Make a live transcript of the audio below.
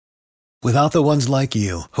Without the ones like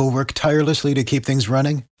you, who work tirelessly to keep things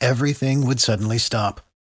running, everything would suddenly stop.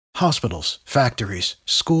 Hospitals, factories,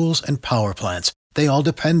 schools, and power plants, they all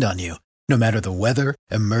depend on you. No matter the weather,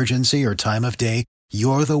 emergency, or time of day,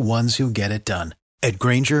 you're the ones who get it done. At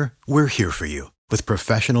Grainger, we're here for you with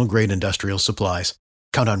professional-grade industrial supplies.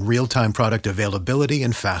 Count on real-time product availability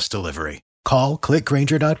and fast delivery. Call,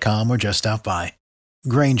 clickgrainger.com, or just stop by.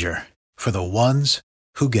 Grainger, for the ones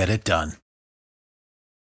who get it done.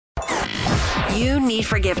 You need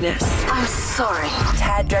forgiveness. I'm sorry.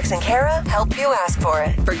 Tad, Drex, and Kara help you ask for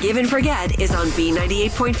it. Forgive and Forget is on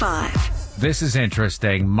B98.5. This is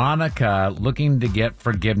interesting. Monica looking to get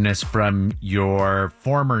forgiveness from your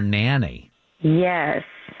former nanny. Yes.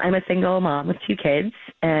 I'm a single mom with 2 kids,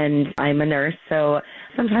 and I'm a nurse, so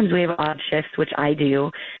sometimes we have odd shifts, which I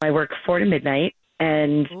do. I work 4 to midnight,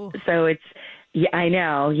 and so it's, yeah, I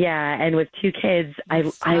know, yeah, and with 2 kids,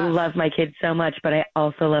 I love my kids so much, but I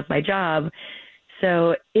also love my job,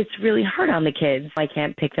 so it's really hard on the kids. I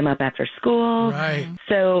can't pick them up after school, Right.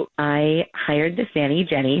 So I hired this nanny,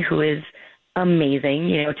 Jenny, who is amazing,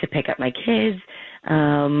 to pick up my kids,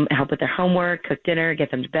 help with their homework, cook dinner,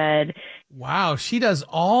 get them to bed. Wow, she does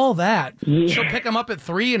all that. Yeah. She'll pick them up at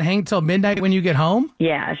 3 and hang till midnight when you get home?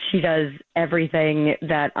 Yeah, she does everything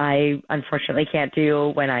that I unfortunately can't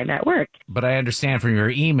do when I'm at work. But I understand from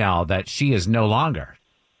your email that she is no longer.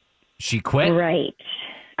 She quit? Right.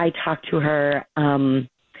 I talked to her. Jenny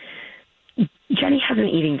has an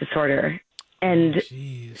eating disorder. And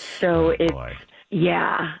Jeez. so it's, boy.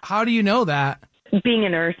 yeah. How do you know that? Being a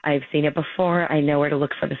nurse, I've seen it before. I know where to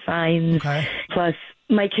look for the signs. Okay. Plus,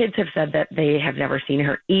 my kids have said that they have never seen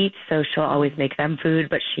her eat, so she'll always make them food,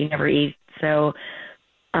 but she never eats. So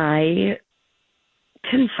I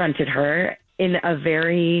confronted her in a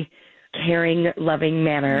very caring, loving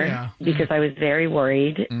manner because I was very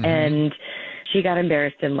worried, and she got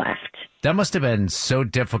embarrassed and left. That must have been so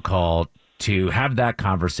difficult to have that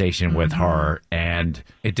conversation with her, and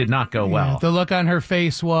it did not go well. The look on her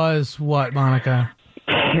face was what, Monica?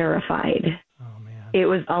 Terrified. Oh, man. It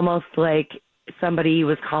was almost like somebody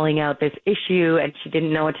was calling out this issue and she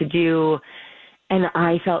didn't know what to do. And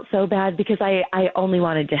I felt so bad because I only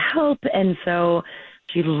wanted to help. And so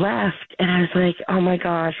she left and I was like, oh my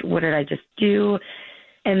gosh, what did I just do?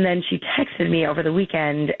 And then she texted me over the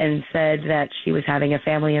weekend and said that she was having a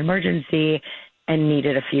family emergency and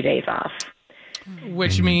needed a few days off.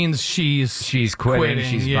 Which means She's quitting.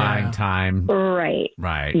 She's buying time. Right.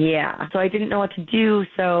 Right. Yeah. So I didn't know what to do.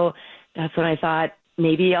 So that's when I thought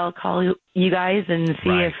maybe I'll call you guys and see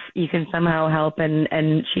if you can somehow help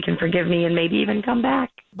and she can forgive me and maybe even come back.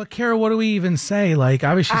 But Kara, what do we even say? Like,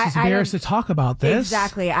 obviously she's embarrassed to talk about this.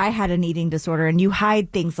 Exactly. I had an eating disorder, and you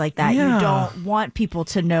hide things like that. Yeah. You don't want people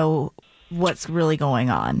to know what's really going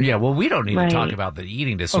on. Yeah, well, we don't need to talk about the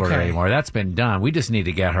eating disorder anymore. That's been done. We just need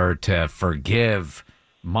to get her to forgive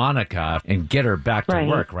Monica and get her back to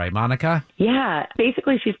work, right, Monica? Yeah.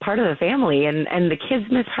 Basically, she's part of the family, and the kids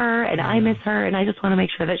miss her, and I miss her, and I just want to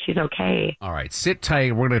make sure that she's okay. All right, sit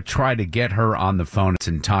tight. We're going to try to get her on the phone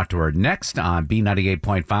and talk to her next on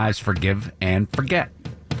B98.5's Forgive and Forget.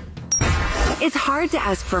 It's hard to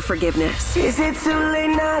ask for forgiveness. Is it too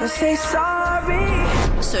late now to say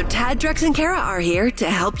sorry? So Tad, Drex, and Kara are here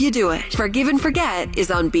to help you do it. Forgive and Forget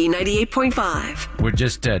is on B98.5. We're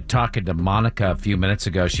just talking to Monica a few minutes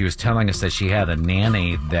ago. She was telling us that she had a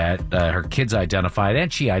nanny that her kids identified,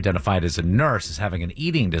 and she identified as a nurse, as having an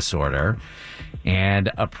eating disorder,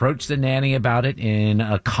 and approached the nanny about it in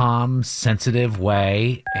a calm, sensitive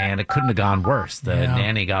way, and it couldn't have gone worse. The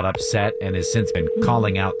nanny got upset and has since been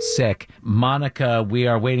calling out sick. Monica, we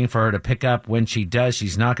are waiting for her to pick up. When she does,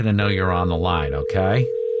 she's not going to know you're on the line, okay?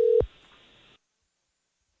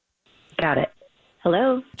 Got it.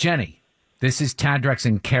 Hello? Jenny, this is Tad, Drex,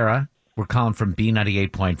 and Kara. We're calling from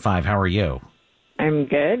B98.5. How are you? I'm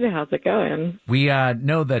good. How's it going? We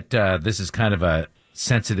know that this is kind of a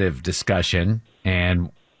sensitive discussion,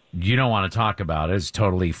 and you don't want to talk about it. It's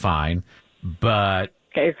totally fine. But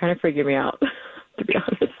Okay, you're kind of freaking me out, to be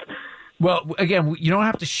honest. well, again, you don't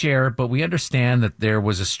have to share, but we understand that there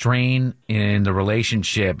was a strain in the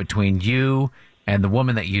relationship between you and the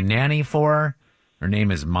woman that you nanny for. Her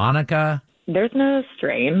name is Monica. There's no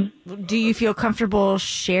strain. Do you feel comfortable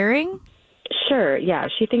sharing? Sure, yeah.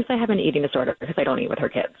 She thinks I have an eating disorder because I don't eat with her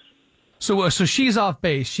kids. So she's off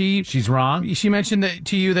base. She's wrong? She mentioned that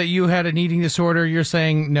to you that you had an eating disorder. You're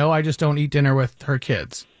saying, no, I just don't eat dinner with her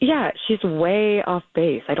kids. Yeah, she's way off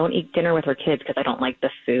base. I don't eat dinner with her kids because I don't like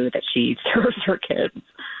the food that she serves her kids.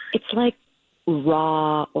 It's like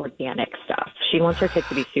raw, organic stuff. She wants her kids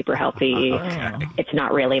to be super healthy. Okay. It's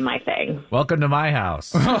not really my thing. Welcome to my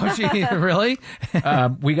house. Oh, really?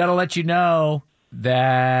 We got to let you know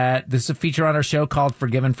that this is a feature on our show called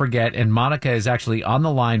Forgive and Forget, and Monica is actually on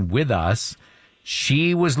the line with us.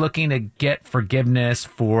 She was looking to get forgiveness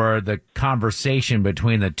for the conversation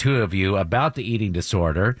between the two of you about the eating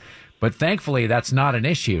disorder, but thankfully that's not an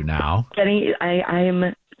issue now. Jenny,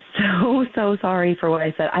 I'm so sorry for what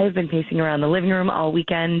I said. I have been pacing around the living room all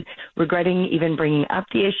weekend, regretting even bringing up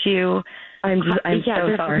the issue. I'm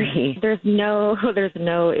so sorry. There's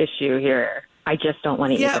no issue here. I just don't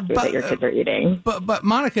want to eat the food that your kids are eating. But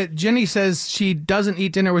Monica, Jenny says she doesn't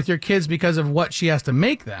eat dinner with your kids because of what she has to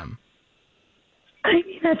make them. I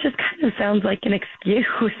mean, that just kind of sounds like an excuse.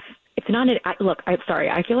 It's not. Look, I'm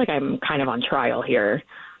sorry. I feel like I'm kind of on trial here.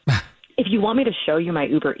 If you want me to show you my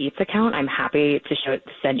Uber Eats account, I'm happy to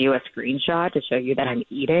send you a screenshot to show you that I'm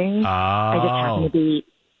eating. Oh. I just happen to be.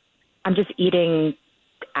 I'm just eating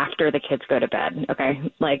after the kids go to bed.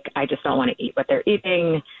 Okay, like I just don't want to eat what they're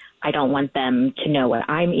eating. I don't want them to know what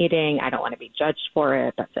I'm eating. I don't want to be judged for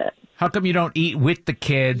it. That's it. How come you don't eat with the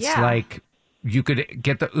kids? Yeah. Like, you could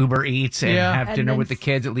get the Uber Eats and have And dinner then with the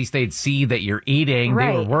kids. At least they'd see that you're eating.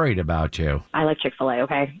 Right. They were worried about you. I like Chick-fil-A,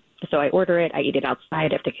 okay? So I order it. I eat it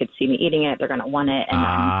outside. If the kids see me eating it, they're going to want it. And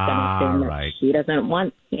I'm going to assume that right. she doesn't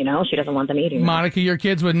want them eating it. Monica, your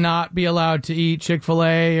kids would not be allowed to eat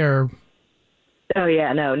Chick-fil-A or... Oh,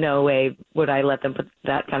 yeah, no way would I let them put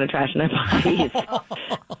that kind of trash in their bodies.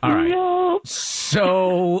 All right. No.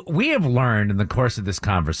 So we have learned in the course of this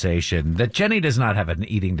conversation that Jenny does not have an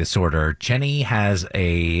eating disorder. Jenny has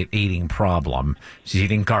a eating problem. She's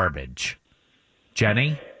eating garbage.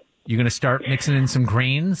 Jenny, you going to start mixing in some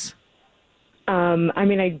greens? I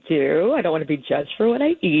mean, I do. I don't want to be judged for what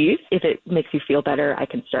I eat. If it makes you feel better, I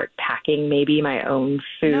can start packing maybe my own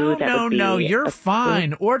food. No, you're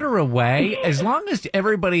fine. Order away. As long as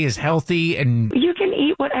everybody is healthy and... You can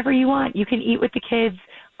eat whatever you want. You can eat with the kids.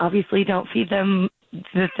 Obviously, don't feed them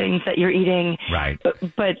the things that you're eating. Right.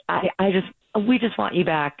 But we just want you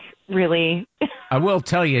back, really. I will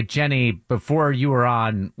tell you, Jenny, before you were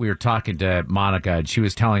on, we were talking to Monica, and she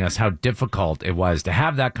was telling us how difficult it was to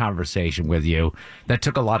have that conversation with you. That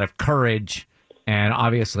took a lot of courage, and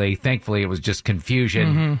obviously, thankfully, it was just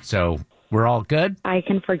confusion. Mm-hmm. So we're all good? I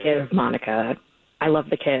can forgive Monica. I love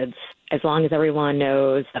the kids. As long as everyone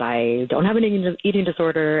knows that I don't have an eating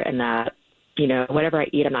disorder and that, whatever I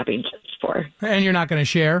eat, I'm not being judged for. And you're not going to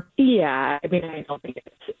share? Yeah, I mean, I don't think it's...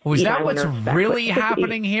 Was that what's really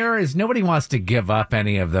happening here? Is nobody wants to give up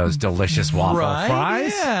any of those delicious waffle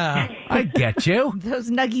fries? Yeah. I get you.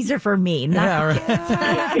 Those nuggies are for me, not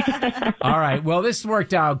right. All right. Well, this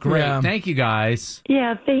worked out great. Yeah. Thank you, guys.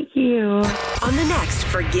 Yeah, thank you. On the next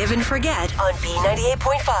Forgive and Forget on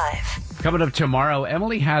B98.5. Coming up tomorrow,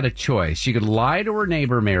 Emily had a choice. She could lie to her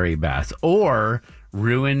neighbor, Mary Beth, or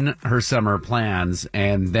ruin her summer plans.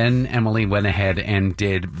 And then Emily went ahead and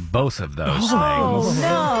did both of those things. Oh,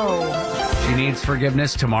 no. She needs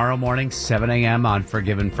forgiveness tomorrow morning, 7 a.m. on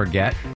Forgive and Forget.